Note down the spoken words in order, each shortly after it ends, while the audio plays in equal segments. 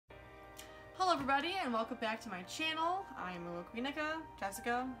Hello everybody and welcome back to my channel. I am muaqueenica,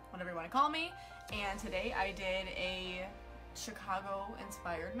 Jessica, whatever you want to call me, and today I did a Chicago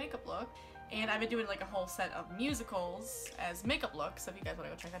inspired makeup look, and I've been doing like a whole set of musicals as makeup looks, so if you guys want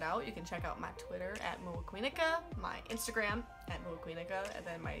to go check that out, you can check out my Twitter at muaqueenica, my Instagram at muaqueenica, and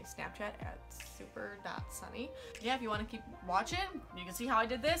then my Snapchat at super.sunny. Yeah, if you want to keep watching, you can see how I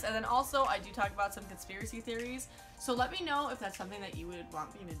did this, and then also I do talk about some conspiracy theories, so let me know if that's something that you would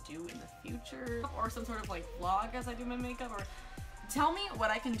want me to do in the future, or some sort of like vlog as I do my makeup, or tell me what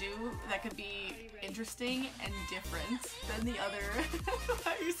I can do that could be interesting and different than the other.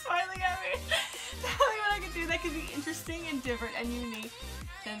 Why are you smiling at me? Tell me what I can do that could be interesting and different and unique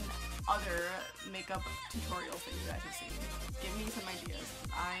than other makeup tutorials that you guys have seen. Give me some ideas.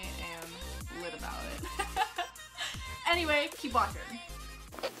 I am lit about it. Anyway, keep watching.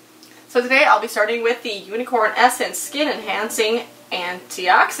 So today I'll be starting with the Unicorn Essence Skin Enhancing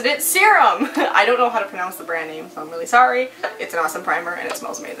Antioxidant Serum. I don't know how to pronounce the brand name, so I'm really sorry. It's an awesome primer and it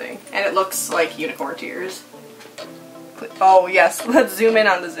smells amazing. And it looks like unicorn tears. Oh yes, let's zoom in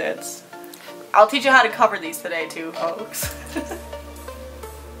on the zits. I'll teach you how to cover these today too, folks.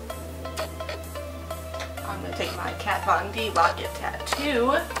 I'm gonna take my Kat Von D Lock It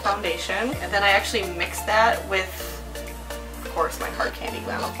Tattoo foundation, and then I actually mix that with, of course, my Hard Candy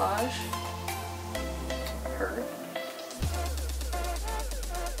Glamouflage.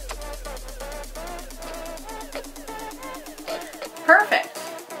 Perfect.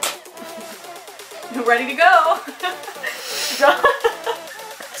 Ready to go.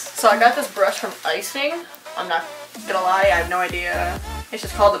 So I got this brush from Icing. I'm not gonna lie, I have no idea. It's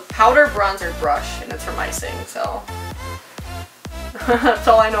just called the Powder Bronzer Brush, and it's from Icing, so that's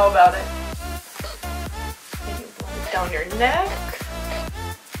all I know about it. Down your neck,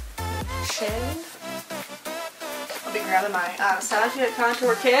 chin. I'll be grabbing my Anastasia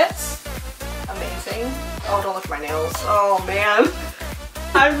contour kits. Amazing. Oh, don't look at my nails. Oh man.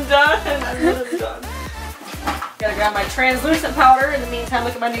 I'm done. I'm really done. Gotta grab my translucent powder. In the meantime,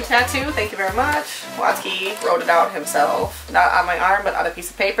 look at my new tattoo. Thank you very much. Watsky wrote it out himself. Not on my arm, but on a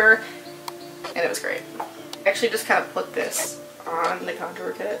piece of paper. And it was great. I actually just kind of put this on the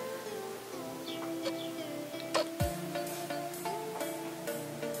contour kit.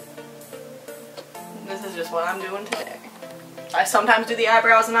 This is just what I'm doing today. I sometimes do the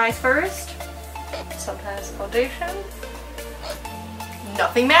eyebrows and eyes first. Sometimes foundation.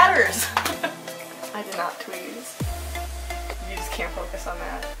 Nothing matters. I did not tweeze. You just can't focus on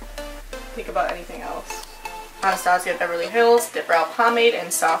that. Think about anything else. Anastasia Beverly Hills Dip Brow Pomade in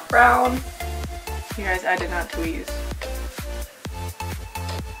Soft Brown. You guys, I did not tweeze.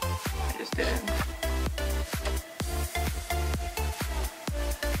 I just didn't.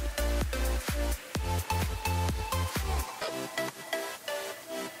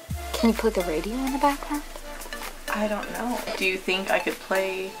 Can you put the radio in the background? I don't know. Do you think I could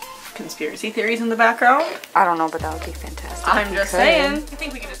play conspiracy theories in the background? I don't know, but that would be fantastic. I'm just saying. I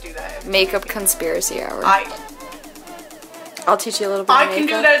think we can just do that. Makeup conspiracy hour. I'll teach you a little bit I of can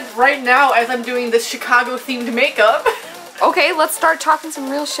makeup. do that right now as I'm doing this Chicago themed makeup. Okay, let's start talking some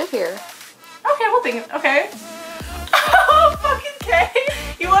real shit here. Okay, we'll think it. Okay. Oh, fucking K.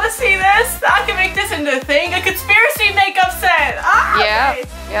 You want to see this? I can make this into a thing. A conspiracy makeup set. Ah, yeah. Okay.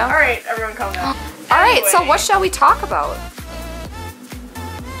 Yeah. Alright, everyone calm down. Alright, so what shall we talk about?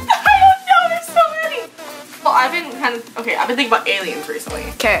 I don't know, there's so many. Well, I've been thinking about aliens recently.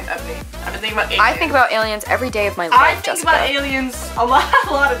 Okay. I've been thinking about aliens. I think about aliens every day of my life, I think Jessica. about aliens a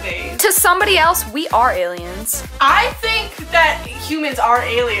lot of days. To somebody else, we are aliens. I think that humans are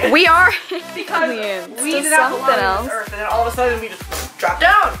aliens. We are because aliens. we To did not belong something on else. this earth, and then all of a sudden we just dropped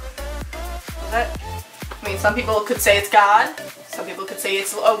down. Is that? I mean, some people could say it's God. Some people could say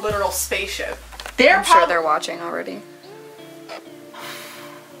it's a literal spaceship. I'm sure they're watching already.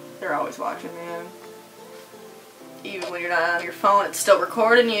 They're always watching, man. Even when you're not on your phone, it's still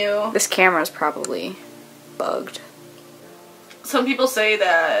recording you. This camera's probably bugged. Some people say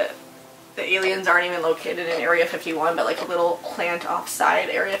that the aliens aren't even located in Area 51, but like a little plant offside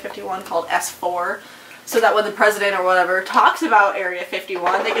Area 51 called S4. So that when the president or whatever talks about Area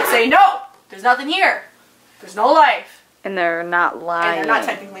 51, they can say, no, there's nothing here. There's no life. And they're not lying. And they're not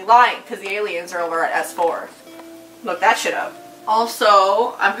technically lying, because the aliens are over at S4. Look that shit up.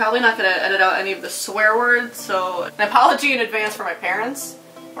 Also, I'm probably not going to edit out any of the swear words, so an apology in advance for my parents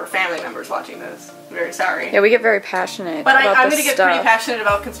or family members watching this. I'm very sorry. Yeah, we get very passionate but about I'm this going to get stuff. pretty passionate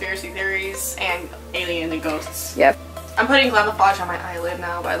about conspiracy theories and alien and ghosts. Yep. I'm putting Glamouflage on my eyelid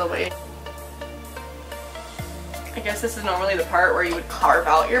now, by the way. I guess this is normally the part where you would carve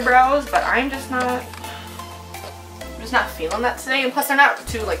out your brows, but I'm just not I'm just not feeling that today, and plus they're not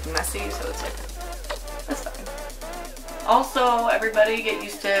too like messy, so it's like, that's fine. Also, everybody get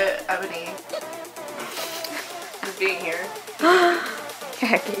used to Ebony just being here. Yeah,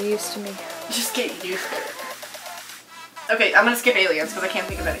 get used to me. Just get used to it. Okay, I'm gonna skip aliens because I can't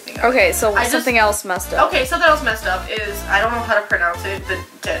think of anything else. Okay, so something else messed up. Okay, something else messed up is, I don't know how to pronounce it, the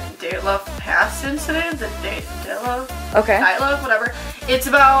Dyatlov Pass incident? The Dyatlov? Okay. Dyatlov, whatever. It's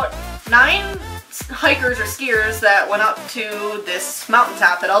about 9 hikers or skiers that went up to this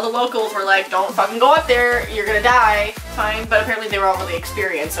mountaintop that all the locals were like, don't fucking go up there, you're gonna die. Fine, but apparently they were all really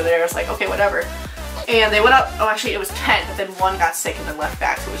experienced, so they were just like, okay, whatever. And they went up, oh actually it was 10, but then one got sick and then left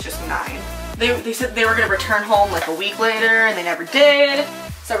back, so it was just 9. They said they were going to return home like a week later, and they never did.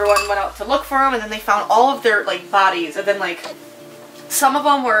 So everyone went out to look for them, and then they found all of their like bodies, and then like some of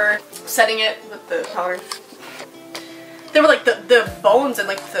them were setting it with the powder. They were like the bones and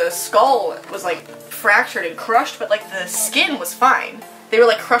like the skull was like fractured and crushed, but like the skin was fine. They were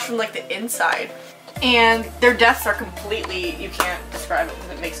like crushed from like the inside, and their deaths are completely, you can't describe it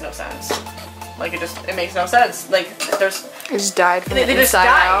because it makes no sense. Like it makes no sense. Like there's. They just died from the They inside just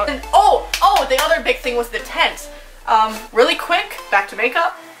died. out. And, the other big thing was the tent. Really quick, back to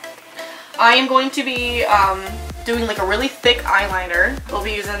makeup. I am going to be doing like a really thick eyeliner. We'll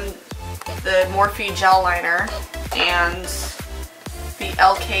be using the Morphe gel liner and the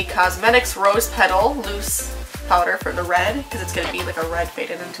LK Cosmetics Rose Petal loose powder for the red, because it's going to be like a red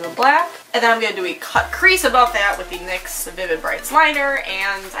faded into a black. And then I'm going to do a cut crease above that with the NYX Vivid Brights liner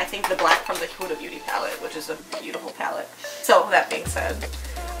and I think the black from the Huda Beauty palette, which is a beautiful palette. So that being said,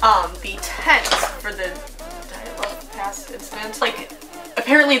 the tent for the past incident, like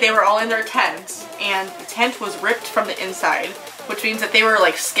apparently they were all in their tents and the tent was ripped from the inside, which means that they were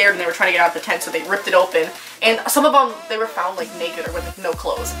like scared and they were trying to get out of the tent, so they ripped it open. And some of them, they were found like naked or with like no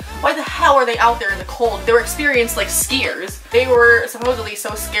clothes. Why the hell are they out there in the cold? They were experienced like skiers. They were supposedly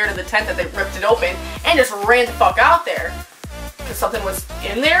so scared of the tent that they ripped it open and just ran the fuck out there. Because something was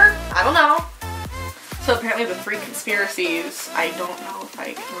in there? I don't know. So apparently the 3 conspiracies, I don't know if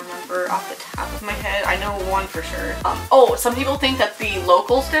I can remember off the top of my head. I know one for sure. Some people think that the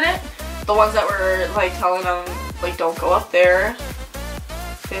locals did it. The ones that were like telling them like don't go up there.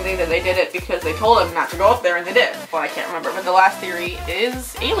 They think that they did it because they told them not to go up there and they did. Well, I can't remember, but the last theory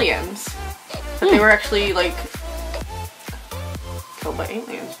is aliens. That they were actually like killed by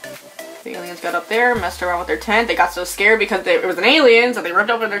aliens. The aliens got up there, messed around with their tent, they got so scared because it was an alien, so they ripped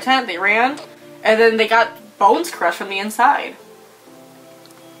open their tent, they ran, and then they got bones crushed from the inside.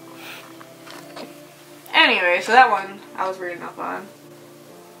 Anyway, so that one I was reading up on.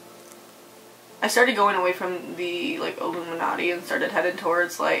 I started going away from the like Illuminati and started heading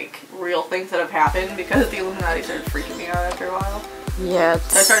towards like real things that have happened because the Illuminati started freaking me out after a while. Yeah.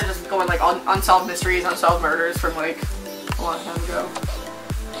 So I started just going like on unsolved mysteries, unsolved murders from like a long time ago.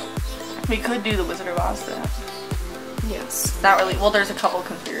 We could do the Wizard of Oz then. Yes. Not really. Well, there's a couple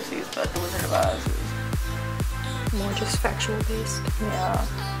conspiracies, but the Wizard of Oz is more just factual based. Yeah.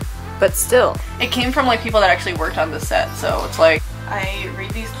 But still. It came from like people that actually worked on the set, so it's like I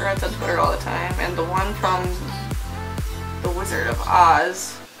read these threads on Twitter all the time, and the one from the Wizard of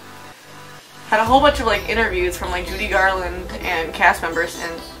Oz had a whole bunch of like interviews from like Judy Garland and cast members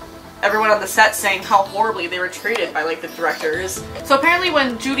and everyone on the set saying how horribly they were treated by like the directors. So apparently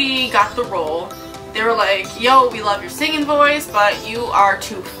when Judy got the role, they were like, yo, we love your singing voice, but you are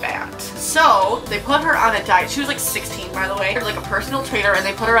too fat. So they put her on a diet. She was like 16, by the way. Like a personal trainer, and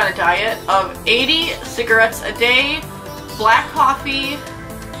they put her on a diet of 80 cigarettes a day, black coffee,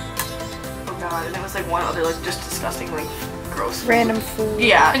 oh god, and it was like one other like just disgusting like gross food. Random food.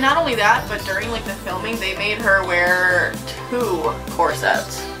 Yeah, and not only that, but during like the filming they made her wear 2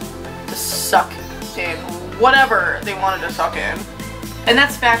 corsets to suck in whatever they wanted to suck in. And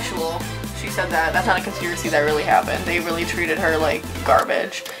that's factual. She said that. That's not a conspiracy, that really happened. They really treated her like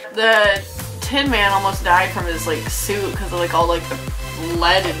garbage. The Tin Man almost died from his like suit because of like all like the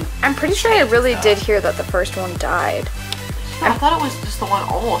lead and I'm pretty sure I really did hear that the first one died. I thought it was just the one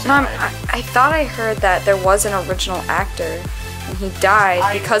almost died. I thought I heard that there was an original actor and he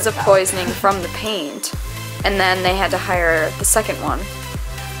died because of poisoning from the paint, and then they had to hire the second one.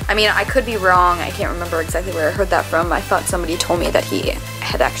 I mean, I could be wrong, I can't remember exactly where I heard that from. I thought somebody told me that he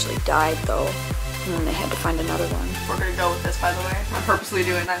had actually died though, and then they had to find another one. We're gonna go with this, by the way. I'm purposely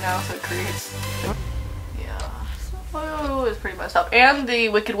doing that now so it creates... Oh, it's pretty messed up. And the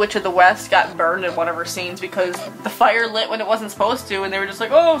Wicked Witch of the West got burned in one of her scenes because the fire lit when it wasn't supposed to, and they were just like,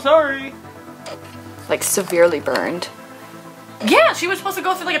 oh, sorry. Like, severely burned. Yeah, she was supposed to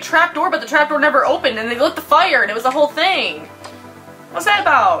go through like a trap door, but the trap door never opened, and they lit the fire, and it was the whole thing. What's that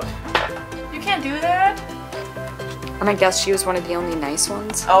about? You can't do that. And I guess she was one of the only nice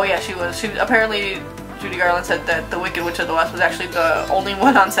ones. Oh yeah, she was. Apparently, Judy Garland said that the Wicked Witch of the West was actually the only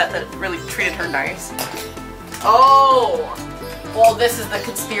one on set that really treated her nice. Oh! Well, this is the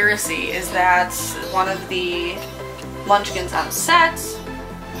conspiracy, is that one of the Munchkins on set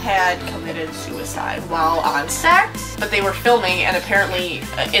had committed suicide while on set, but they were filming, and apparently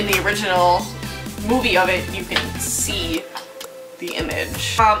in the original movie of it, you can see the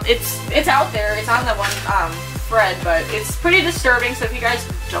image. It's out there, it's on the one thread, but it's pretty disturbing, so if you guys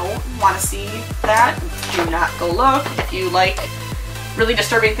don't want to see that, do not go look. If you like really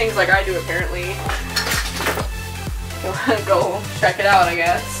disturbing things like I do apparently, go check it out, I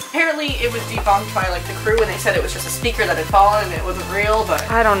guess. Apparently it was debunked by like the crew and they said it was just a speaker that had fallen and it wasn't real, but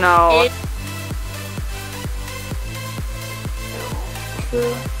I don't know.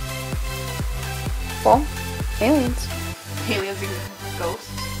 Well, aliens. Aliens and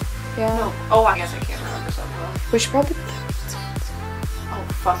ghosts? Yeah. No. Oh, I guess I can't remember something else. We should probably... Oh,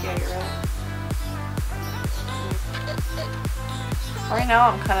 fuck yeah, you're right. Right now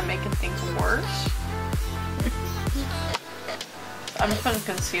I'm kind of making things worse. I'm just putting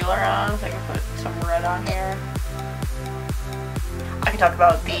concealer on so I can put some red on here. I can talk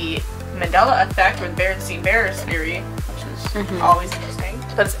about the Mandela effect with Berenstain Bears theory, which is always interesting.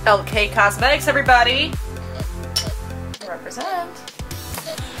 That's LK Cosmetics, everybody! Represent.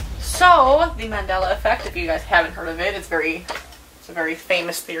 So, the Mandela effect, if you guys haven't heard of it, it's a very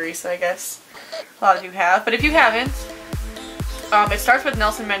famous theory, so I guess a lot of you have. But if you haven't, it starts with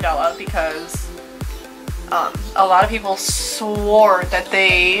Nelson Mandela because a lot of people swore that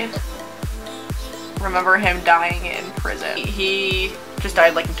they remember him dying in prison. He just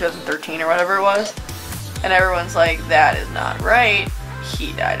died like in 2013 or whatever it was. And everyone's like, that is not right.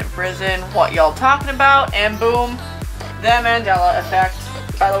 He died in prison. What y'all talking about? And boom, the Mandela effect.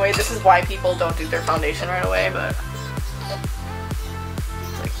 By the way, this is why people don't do their foundation right away, but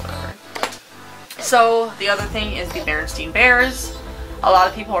it's like whatever. So the other thing is the Berenstain Bears. A lot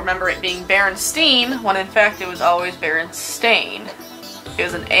of people remember it being Berenstain, when in fact it was always Berenstain. It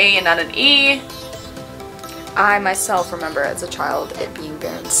was an A and not an E. I myself remember as a child it being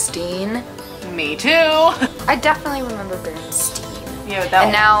Berenstain. Me too. I definitely remember Berenstain. Yeah, that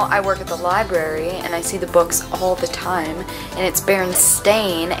and now I work at the library and I see the books all the time and it's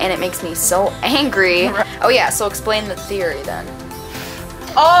Berenstain and it makes me so angry. Right. Oh yeah, so explain the theory then.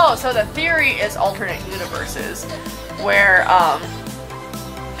 Oh, so the theory is alternate universes, where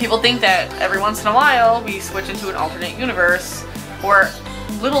people think that every once in a while we switch into an alternate universe where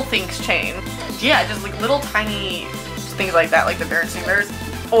little things change. Yeah, just like little tiny things like that, like the Berenstain Bears.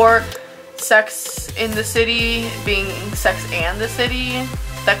 Or Sex in the City being Sex and the City.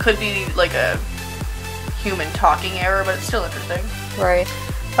 That could be like a human talking error, but it's still interesting. Right.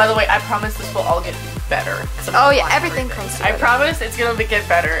 By the way, I promise this will all get better. Oh yeah, everything comes together. I promise it's gonna get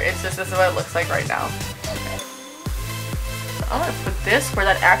better. It's just this is what it looks like right now. Okay. So I'm gonna put this where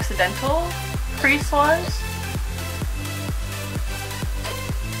that accidental crease was.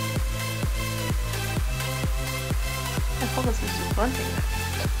 I thought this was just blending it.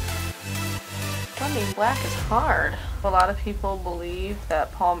 Blending black is hard. A lot of people believe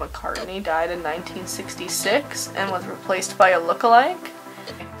that Paul McCartney died in 1966 and was replaced by a lookalike.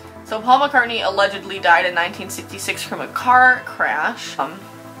 So Paul McCartney allegedly died in 1966 from a car crash.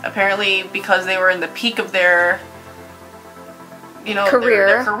 Apparently because they were in the peak of their, you know, career.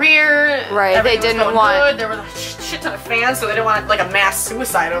 Their career. Right, they didn't want... Good. There was a shit ton of fans, so they didn't want like a mass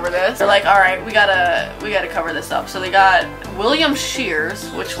suicide over this. They're like, all right, we gotta cover this up. So they got William Shears,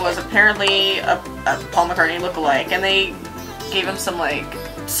 which was apparently a Paul McCartney lookalike, and they gave him some like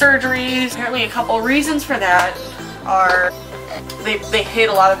surgeries. Apparently, a couple reasons for that are they hid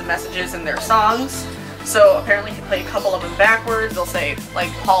a lot of the messages in their songs. So apparently he played a couple of them backwards. They'll say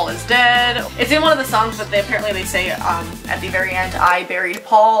like Paul is dead. It's in one of the songs, but apparently they say at the very end, I buried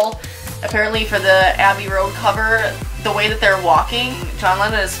Paul. Apparently for the Abbey Road cover, the way that they're walking, John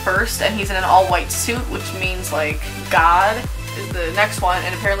Lennon is first and he's in an all-white suit, which means like God is the next one,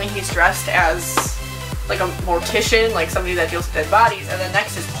 and apparently he's dressed as like a mortician, like somebody that deals with dead bodies, and then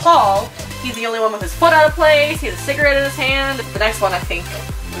next is Paul. He's the only one with his foot out of place, he has a cigarette in his hand. The next one I think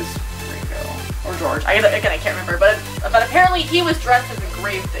was or George. Again, I can't remember, but apparently he was dressed as a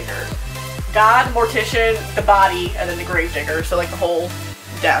gravedigger. God, mortician, the body, and then the gravedigger. So like the whole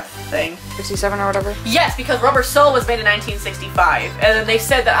death thing. 57 or whatever? Yes, because Rubber Soul was made in 1965, and then they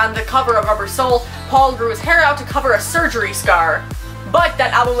said that on the cover of Rubber Soul, Paul grew his hair out to cover a surgery scar. But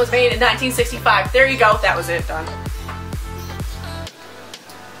that album was made in 1965. There you go. That was it. Done.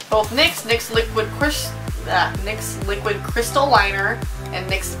 Both NYX Liquid Crystal Liner, and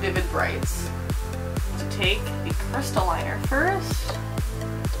NYX Vivid Brights. take the crystal liner first.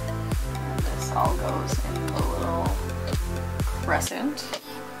 And this all goes in a little crescent.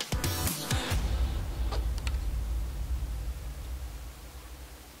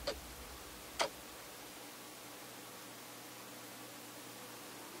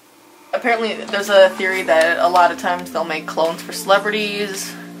 Apparently there's a theory that a lot of times they'll make clones for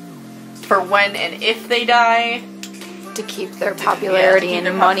celebrities for when and if they die. To keep their popularity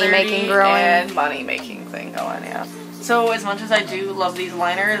and money-making growing. And money-making thing going, yeah. So as much as I do love these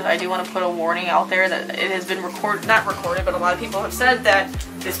liners, I do want to put a warning out there that it has been not recorded, but a lot of people have said that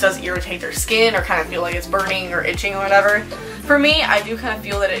this does irritate their skin or kind of feel like it's burning or itching or whatever. For me, I do kind of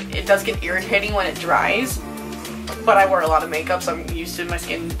feel that it does get irritating when it dries. But I wear a lot of makeup, so I'm used to my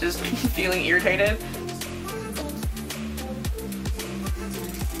skin just feeling irritated.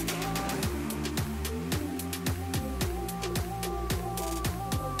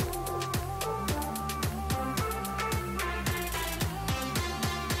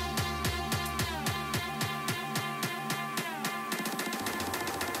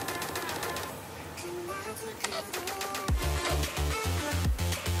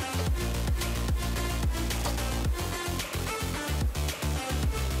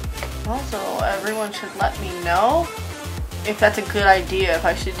 Also, everyone should let me know if that's a good idea, if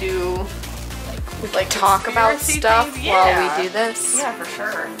I should do like talk about stuff while we do this. Yeah, for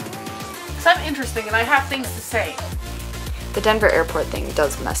sure. Because I'm interesting and I have things to say. The Denver airport thing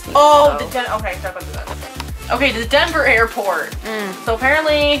does mess me up. Oh, okay, talk about that. Okay, the Denver airport. So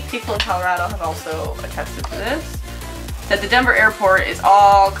apparently people in Colorado have also attested to this. That the Denver airport is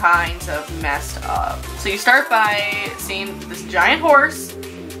all kinds of messed up. So you start by seeing this giant horse,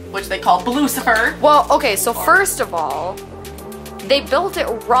 which they call Lucifer. Well, okay, so first of all, they built it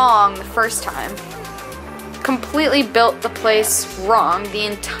wrong the first time. Completely built the place wrong, the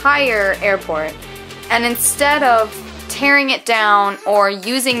entire airport. And instead of tearing it down or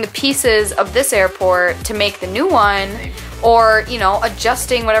using the pieces of this airport to make the new one, or, you know,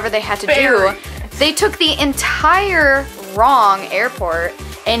 adjusting whatever they had to do, they took the entire wrong airport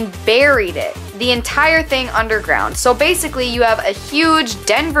and buried it. The entire thing underground. So basically you have a huge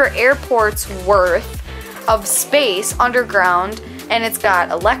Denver airport's worth of space underground, and it's got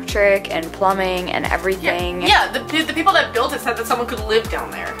electric and plumbing and everything. Yeah, the people that built it said that someone could live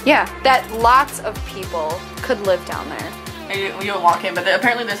down there. Yeah, that lots of people could live down there. You don't walk in, but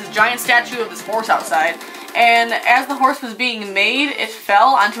apparently there's this giant statue of this horse outside, and as the horse was being made, it fell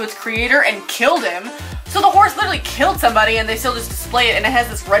onto its creator and killed him. So the horse literally killed somebody, and they still just display it, and it has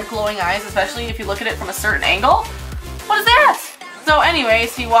this red glowing eyes, especially if you look at it from a certain angle. What is that? So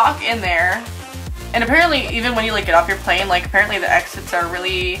anyways, you walk in there, and apparently even when you like get off your plane, like apparently the exits are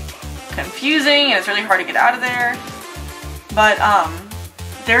really confusing, and it's really hard to get out of there. But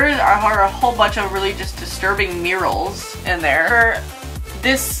there are a whole bunch of really just disturbing murals in there.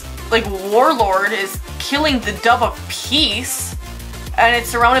 This like warlord is killing the dove of peace. And it's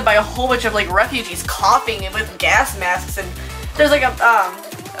surrounded by a whole bunch of like refugees coughing and with gas masks, and there's like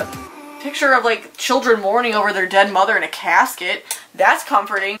a picture of like children mourning over their dead mother in a casket. That's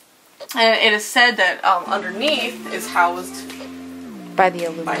comforting. And it is said that underneath is housed by the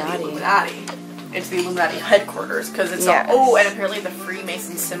Illuminati. It's the Illuminati headquarters, because it's oh, and apparently the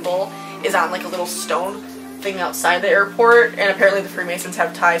Freemason symbol is on like a little stone thing outside the airport, and apparently the Freemasons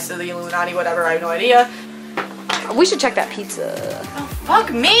have ties to the Illuminati, whatever, I have no idea. We should check that pizza. Oh,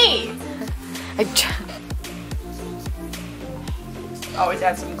 fuck me! Always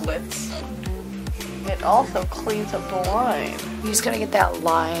add some glitz. It also cleans up the line. You just gotta get that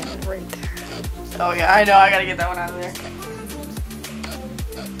line right there. Oh yeah, I know, I gotta get that one out of there.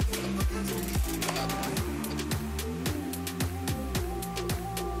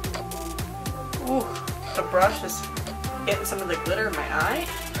 Ooh, the brush is getting some of the glitter in my eye.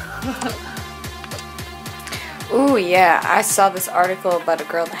 Ooh, yeah, I saw this article about a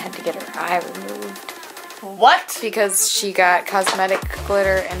girl that had to get her eye removed. What? Because she got cosmetic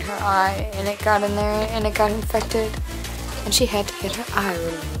glitter in her eye, and it got in there, and it got infected, and she had to get her eye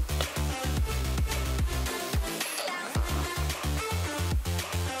removed.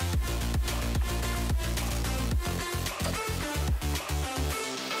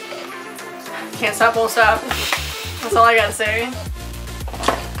 Can't stop, won't stop. That's all I gotta say.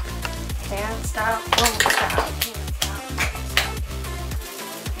 Can't stop, won't stop.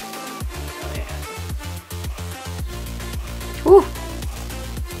 Woo.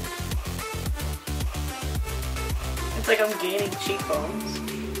 It's like I'm gaining cheekbones.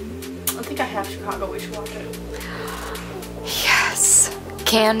 I think I have Chicago. We should watch it. Yes.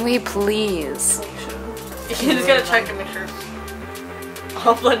 Can we please? You just gotta check to make sure it's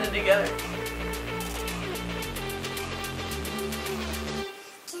all blended together.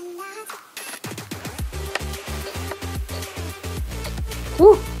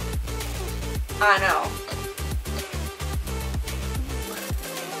 Woo! I know.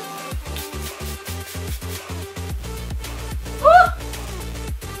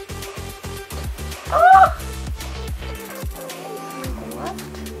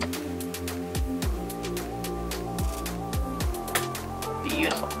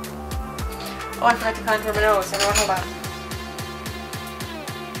 Beautiful. Oh, I forgot to contour my nose. Everyone, hold on.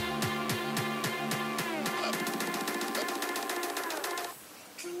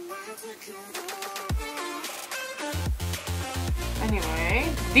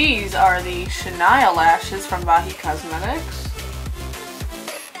 Anyway, these are the Shania lashes from Bahi Cosmetics.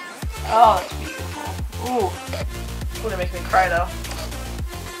 Oh, that's beautiful. Ooh. It's gonna make me cry though.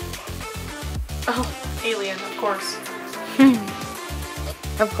 Oh, Alien, of course.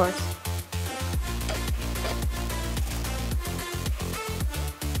 Of course.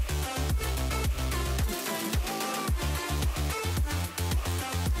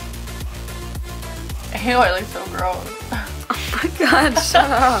 Ew, I look so gross. Oh my god, shut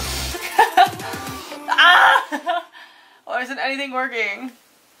up. Ah! Why isn't anything working?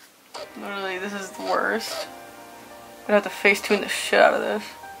 Literally, this is the worst. I'm gonna have to face tune the shit out of this.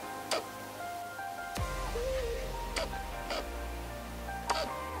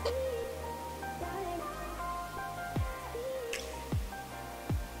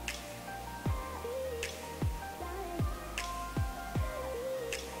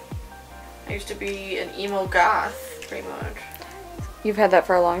 I used to be an emo goth, pretty much. You've had that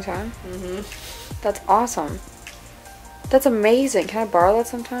for a long time? Mm-hmm. That's awesome. That's amazing. Can I borrow that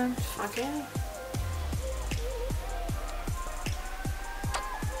sometime? Fuck yeah.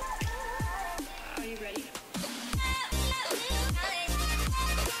 Are you ready?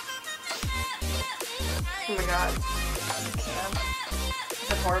 Oh my god. Is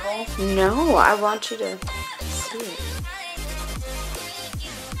that horrible? No, I want you to see it.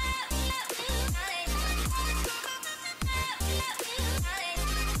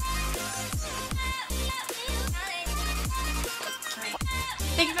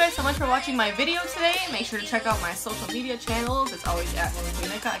 Thank you guys so much for watching my video today. Make sure to check out my social media channels. It's always at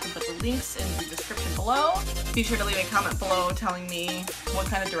muaqueenica. I can put the links in the description below. Be sure to leave a comment below telling me what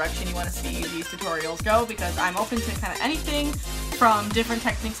kind of direction you want to see these tutorials go, because I'm open to kind of anything from different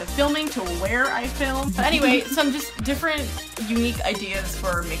techniques of filming to where I film. But anyway, some just different unique ideas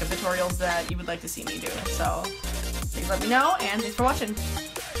for makeup tutorials that you would like to see me do. So please let me know, and thanks for watching.